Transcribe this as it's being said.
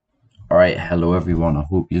Alright, hello everyone. I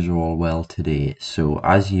hope you're all well today. So,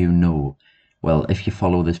 as you know, well, if you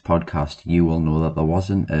follow this podcast, you will know that there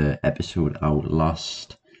wasn't an episode out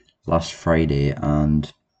last Friday,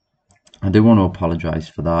 and I do want to apologize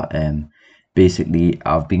for that. Basically,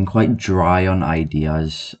 I've been quite dry on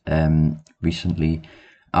ideas recently,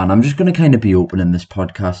 and I'm just going to kind of be open in this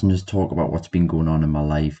podcast and just talk about what's been going on in my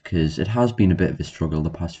life because it has been a bit of a struggle the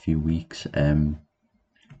past few weeks.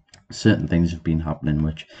 Certain things have been happening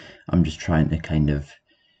which I'm just trying to kind of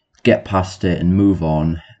get past it and move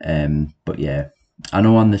on. But yeah, I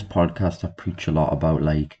know on this podcast I preach a lot about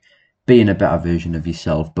like being a better version of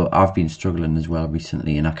yourself, but I've been struggling as well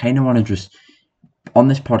recently, and I kind of want to just on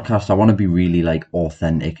this podcast I want to be really like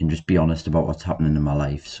authentic and just be honest about what's happening in my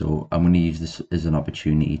life. So I'm going to use this as an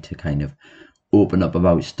opportunity to kind of open up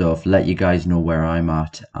about stuff, let you guys know where I'm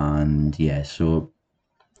at, and yeah. So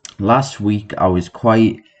last week I was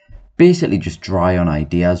quite basically just dry on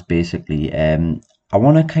ideas. Basically, I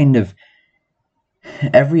want to kind of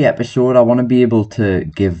every episode I want to be able to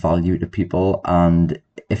give value to people, and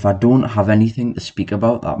if I don't have anything to speak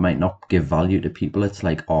about that might not give value to people, it's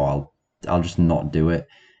like, oh, I'll just not do it.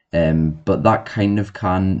 But that kind of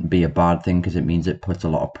can be a bad thing because it means it puts a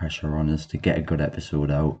lot of pressure on us to get a good episode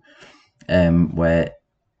out. Where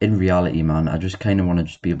in reality, man, I just kind of want to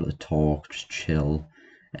just be able to talk, just chill,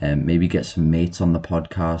 maybe get some mates on the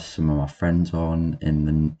podcast, some of my friends on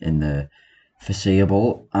in the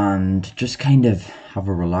foreseeable, and just kind of have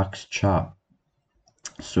a relaxed chat.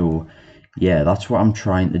 So yeah, that's what I'm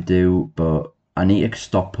trying to do, but I need to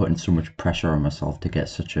stop putting so much pressure on myself to get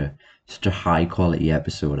such a high quality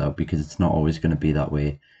episode out because it's not always going to be that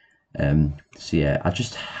way. So yeah, I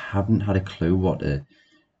just haven't had a clue what to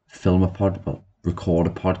record a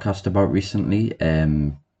podcast about recently.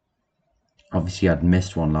 Obviously I'd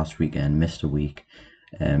missed one last weekend, missed a week.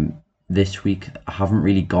 This week I haven't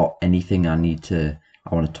really got anything I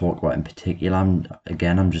want to talk about in particular.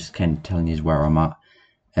 I'm just kind of telling you where I'm at.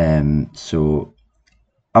 So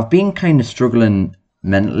I've been kind of struggling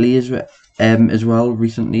mentally as well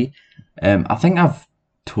recently. I think I've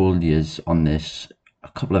told you on this a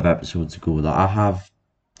couple of episodes ago that I have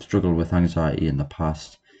struggled with anxiety in the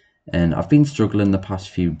past, and I've been struggling the past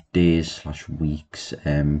few days/weeks.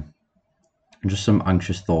 Just some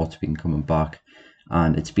anxious thoughts been coming back,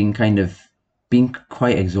 and it's been kind of been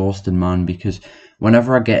quite exhausting, man, because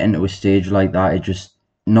whenever I get into a stage like that, it just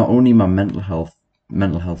not only my mental health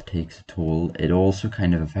takes a toll, it also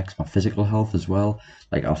kind of affects my physical health as well.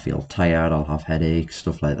 Like I'll feel tired, I'll have headaches,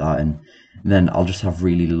 stuff like that, and then I'll just have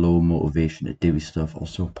really low motivation to do stuff.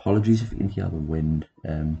 Also, apologies if you can hear the wind.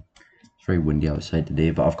 It's very windy outside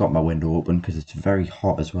today, but I've got my window open because it's very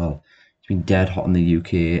hot as well. It's been dead hot in the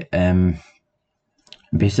UK.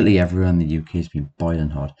 Basically everywhere in the UK has been boiling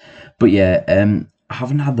hot. But yeah, I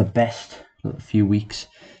haven't had the best few weeks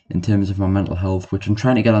in terms of my mental health, which I'm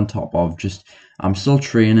trying to get on top of. Just I'm still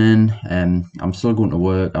training, I'm still going to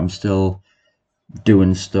work, I'm still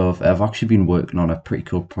doing stuff. I've actually been working on a pretty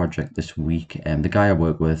cool project this week. The guy I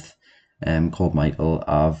work with, called Michael,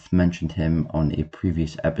 I've mentioned him on a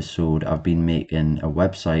previous episode. I've been making a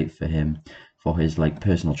website for him for his like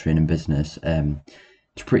personal training business.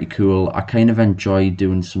 It's pretty cool. I kind of enjoy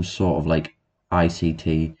doing some sort of like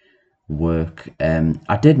ICT work.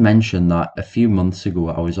 I did mention that a few months ago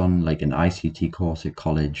I was on like an ICT course at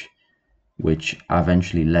college, which I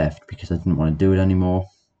eventually left because I didn't want to do it anymore.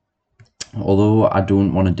 Although I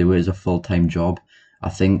don't want to do it as a full-time job, I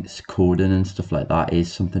think coding and stuff like that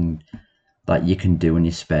is something that you can do in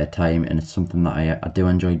your spare time, and it's something that I do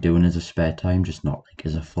enjoy doing as a spare time, just not like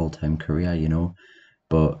as a full-time career.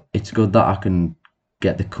 But it's good that I can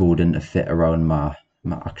get the coding to fit around my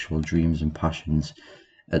actual dreams and passions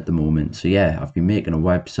at the moment. So yeah, I've been making a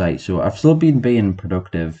website, so I've still been being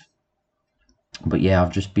productive, but yeah,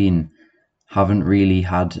 I've just been haven't really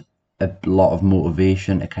had a lot of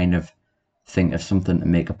motivation to kind of think of something to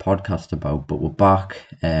make a podcast about. But we're back.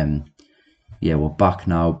 Yeah, we're back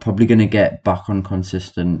now. Probably gonna get back on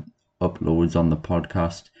consistent uploads on the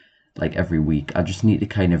podcast like every week. I just need to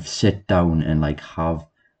kind of sit down and like have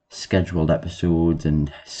scheduled episodes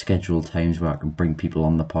and scheduled times where I can bring people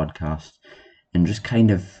on the podcast and just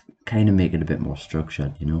kind of make it a bit more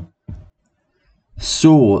structured.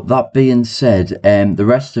 So that being said, the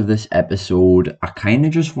rest of this episode, I kind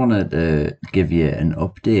of just wanted to give you an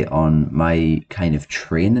update on my kind of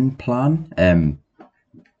training plan.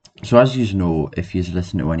 So as you know, if you've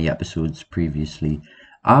listened to any episodes previously,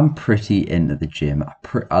 I'm pretty into the gym.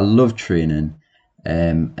 I love training,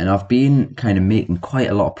 and I've been kind of making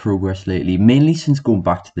quite a lot of progress lately, mainly since going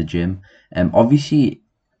back to the gym. Obviously,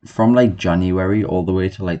 from like January all the way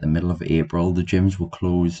to like the middle of April, the gyms were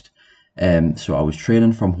closed. So I was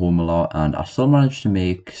training from home a lot, and I still managed to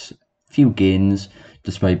make a few gains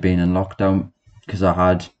despite being in lockdown, because I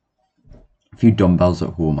had a few dumbbells at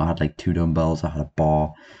home. I had like 2 dumbbells. I had a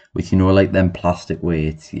bar with, like them plastic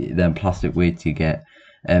weights, you get.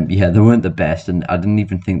 Yeah, they weren't the best, and I didn't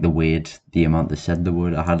even think they weighed the amount they said they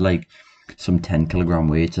would. I had like some 10 kilogram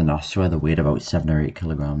weights, and I swear they weighed about 7 or 8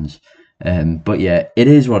 kilograms. But yeah, it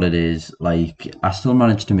is what it is. Like, I still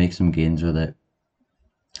managed to make some gains with it,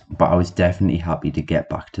 but I was definitely happy to get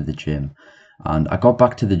back to the gym. And I got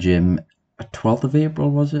back to the gym 12th of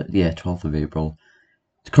April, was it? Yeah, 12th of April.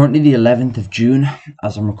 It's currently the 11th of June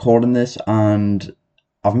as I'm recording this, and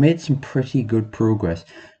I've made some pretty good progress.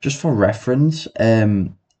 Just for reference,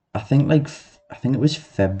 I think it was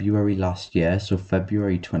February last year, so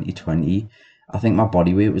February 2020. I think my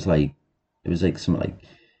body weight was like, it was like something like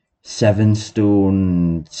 7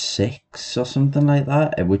 stone 6 or something like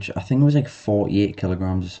that, which I think was like 48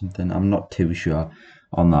 kilograms or something. I'm not too sure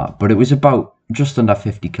on that, but it was about just under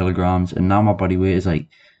 50 kilograms, and now my body weight is like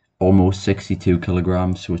almost 62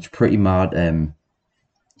 kilograms. So it's pretty mad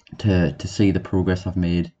to see the progress I've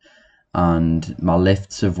made, and my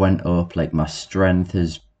lifts have went up. Like, my strength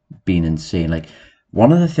has been insane. Like,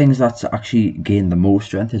 one of the things that's actually gained the most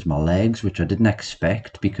strength is my legs, which I didn't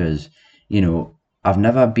expect, because you know I've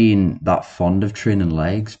never been that fond of training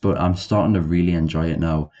legs, but I'm starting to really enjoy it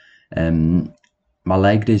now. Um, my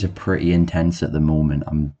leg days are pretty intense at the moment.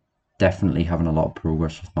 I'm definitely having a lot of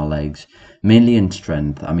progress with my legs, mainly in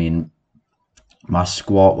strength. I mean, my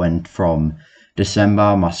squat went from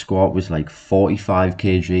December, my squat was like 45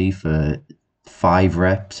 kg for 5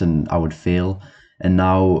 reps and I would fail. And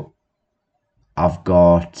now I've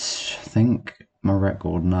got, I think my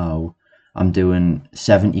record now, I'm doing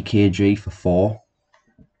 70 kg for 4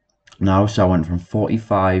 now. So I went from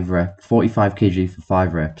 45 kg for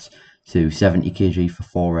 5 reps to 70 kg for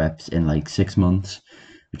 4 reps in like 6 months,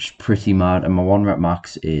 which is pretty mad. And my 1 rep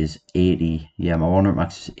max is 80. Yeah, my 1 rep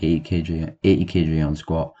max is 80 kg on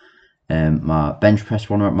squat. My bench press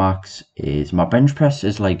 1 rep max is, my bench press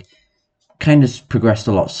is like kind of progressed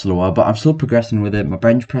a lot slower, but I'm still progressing with it. My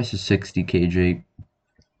bench press is 60 kg.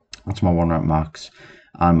 That's my 1 rep max.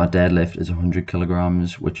 And my deadlift is 100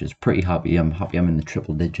 kilograms, which is pretty happy. I'm happy I'm in the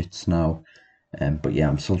triple digits now. But yeah,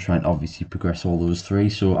 I'm still trying to obviously progress all those three.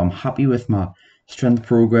 So I'm happy with my strength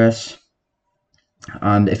progress.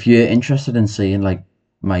 And if you're interested in seeing like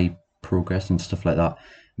my progress and stuff like that,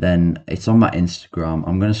 then it's on my Instagram.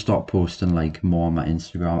 I'm gonna start posting like more on my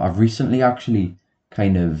Instagram. I've recently actually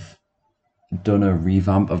kind of done a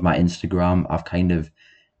revamp of my Instagram. I've kind of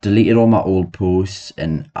deleted all my old posts,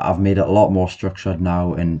 and I've made it a lot more structured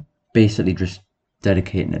now, and basically just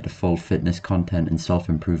dedicating it to full fitness content and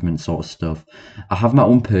self-improvement sort of stuff. I have my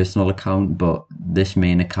own personal account, but this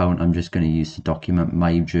main account I'm just going to use to document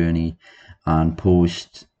my journey and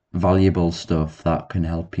post valuable stuff that can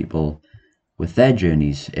help people with their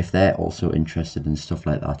journeys if they're also interested in stuff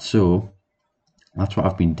like that. So that's what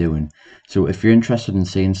I've been doing. So if you're interested in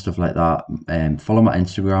seeing stuff like that, follow my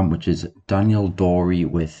Instagram, which is Daniel Dory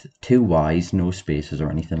with 2 Y's, no spaces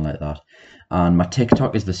or anything like that. And my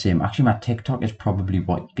TikTok is the same. Actually, my TikTok is probably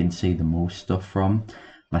what you can see the most stuff from.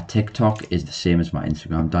 My TikTok is the same as my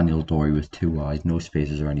Instagram, Daniel Dory with 2 Y's, no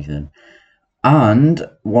spaces or anything. And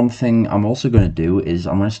one thing I'm also going to do is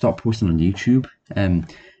I'm going to start posting on YouTube.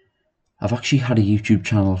 I've actually had a YouTube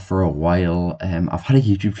channel for a while. I've had a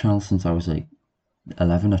YouTube channel since I was like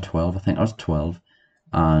 11 or 12. I think I was 12,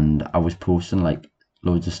 and I was posting like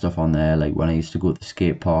loads of stuff on there. Like when I used to go to the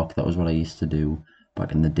skate park, that was what I used to do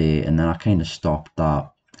back in the day. And then I kind of stopped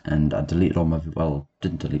that, and I deleted all my, well,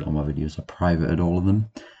 didn't delete all my videos, I privated all of them.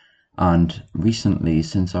 And recently,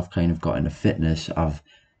 since I've kind of got into fitness, I've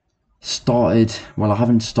started, well, I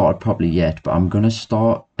haven't started properly yet, but I'm gonna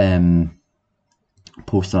start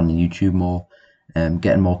posting on YouTube more,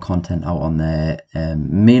 getting more content out on there.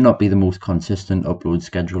 May not be the most consistent upload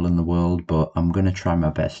schedule in the world, but I'm gonna try my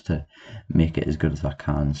best to make it as good as I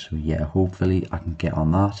can. So yeah, hopefully I can get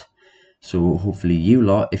on that. So hopefully you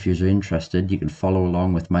lot, if you're interested, you can follow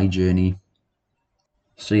along with my journey.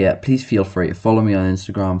 So yeah, please feel free to follow me on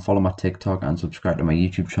Instagram, follow my TikTok, and subscribe to my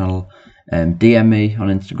YouTube channel. DM me on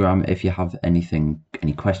Instagram if you have any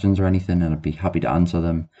questions or anything, and I'd be happy to answer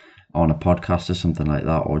them on a podcast or something like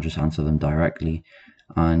that, or just answer them directly.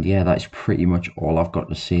 And yeah, that's pretty much all I've got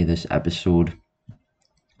to say this episode.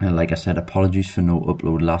 And like I said, apologies for no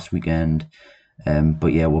upload last weekend.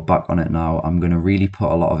 But yeah, we're back on it now. I'm going to really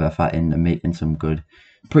put a lot of effort into making some good,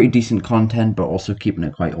 pretty decent content, but also keeping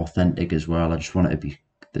it quite authentic as well. I just want it to be,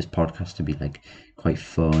 this podcast to be like quite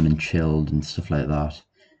fun and chilled and stuff like that.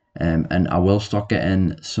 And I will start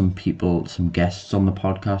getting some guests on the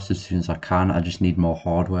podcast as soon as I can. I just need more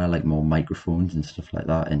hardware, like more microphones and stuff like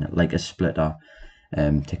that, and like a splitter,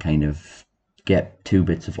 to kind of get two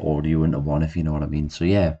bits of audio into one, if you know what I mean. So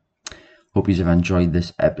yeah, hope you have enjoyed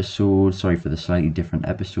this episode. Sorry for the slightly different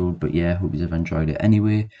episode, but yeah, hope you have enjoyed it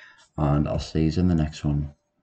anyway, and I'll see you in the next one.